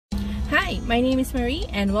Hi, my name is Marie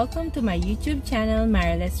and welcome to my YouTube channel,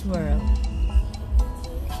 Marilet's World.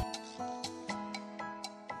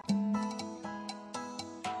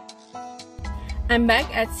 I'm back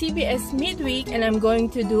at CVS midweek and I'm going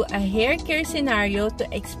to do a hair care scenario to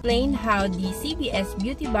explain how the CVS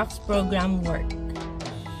Beauty Box program works.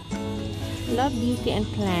 Love Beauty and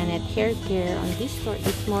Planet hair care on this store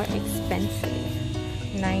is more expensive,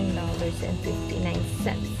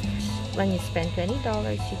 $9.59. When you spend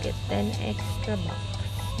 $20, you get 10 extra bucks.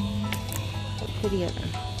 To the other.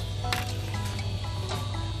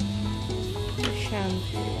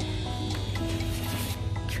 Shampoo.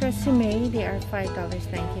 Tresemme, they are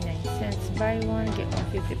 $5.99. Buy one, get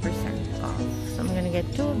one 50% off. So I'm gonna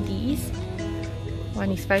get two of these.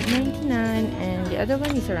 One is $5.99 and the other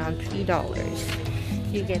one is around $3.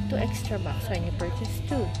 You get 2 extra bucks when you purchase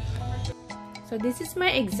two. So this is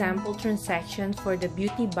my example transaction for the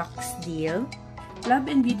Beauty Box deal. Love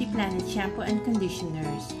and Beauty Planet shampoo and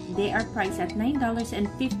conditioners. They are priced at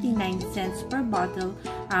 $9.59 per bottle,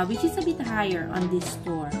 which is a bit higher on this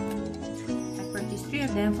store. I purchased 3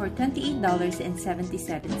 of them for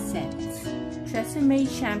 $28.77. Tresemme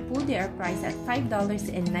shampoo, they are priced at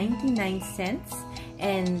 $5.99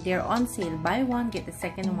 and they're on sale. Buy one, get the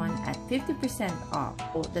second one at 50% off.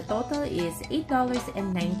 So the total is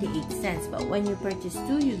 $8.98, but when you purchase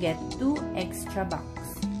two, you get 2 extra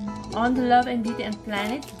bucks. On the Love and Beauty and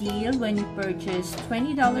Planet deal, when you purchase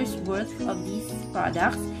 $20 worth of these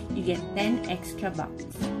products, you get 10 extra bucks.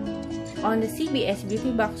 On the CVS Beauty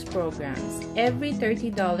Box programs, every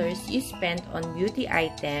 $30 you spend on beauty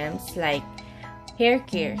items like hair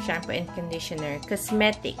care, shampoo and conditioner,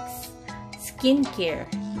 cosmetics, skincare,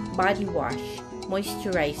 body wash,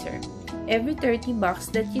 moisturizer. Every 30 bucks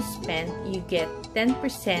that you spend, you get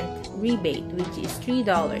 10% rebate, which is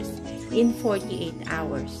 $3 in 48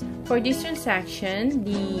 hours. For this transaction,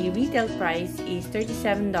 the retail price is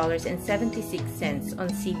 $37.76 on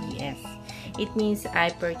CVS. It means I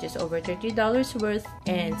purchased over $30 worth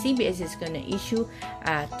and CVS is gonna issue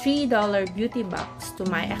a $3 beauty box to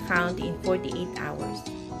my account in 48 hours.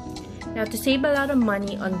 Now, to save a lot of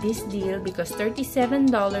money on this deal, because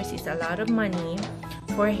 $37 is a lot of money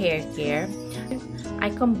for hair care, I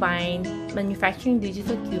combined manufacturing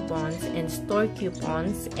digital coupons and store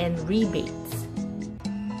coupons and rebates.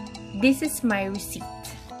 This is my receipt.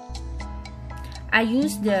 I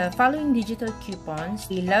used the following digital coupons: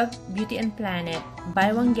 the Love Beauty and Planet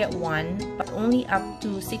buy one get one, but only up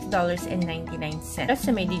to $6.99.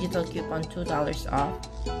 Tresemme digital coupon, $2 off.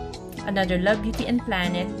 Another Love Beauty and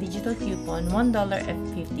Planet digital coupon,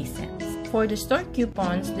 $1.50. For the store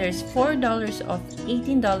coupons, there's $4 off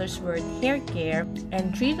 $18 worth hair care and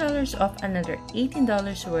 $3 off another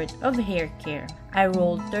 $18 worth of hair care. I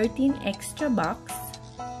rolled 13 extra bucks.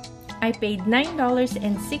 I paid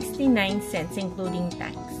 $9.69 including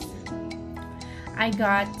tax. I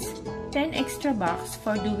got 10 extra bucks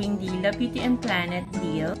for doing the Love Beauty and Planet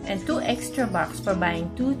deal and 2 extra bucks for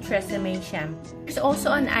buying 2 Tresemme shampoos. There's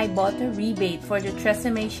also an Ibotta rebate for the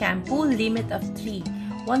Tresemme shampoo, limit of 3,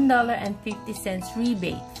 $1.50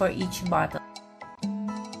 rebate for each bottle.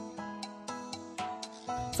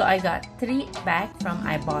 So I got 3 back from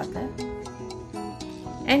Ibotta.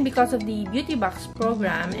 And because of the Beauty Box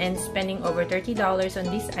program and spending over $30 on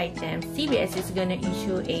these items, CVS is gonna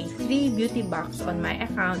issue a 3 beauty box on my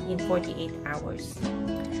account in 48 hours.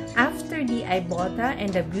 After the Ibotta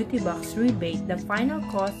and the Beauty Box rebate, the final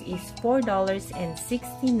cost is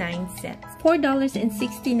 $4.69.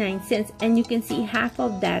 $4.69, and you can see half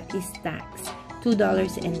of that is tax,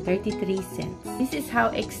 $2.33. This is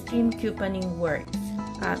how extreme couponing works.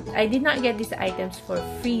 I did not get these items for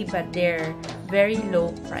free, but they're very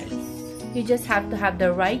low price. You just have to have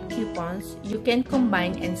the right coupons. You can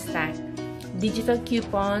combine and stack digital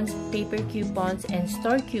coupons, paper coupons, and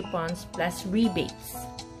store coupons plus rebates.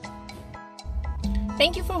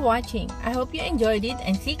 Thank you for watching. I hope you enjoyed it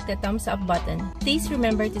and click the thumbs up button. Please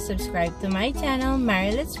remember to subscribe to my channel,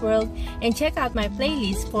 Marilet's World, and check out my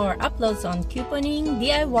playlist for uploads on couponing,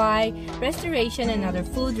 DIY, restoration, and other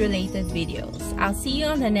food-related videos. I'll see you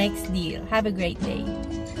on the next deal. Have a great day.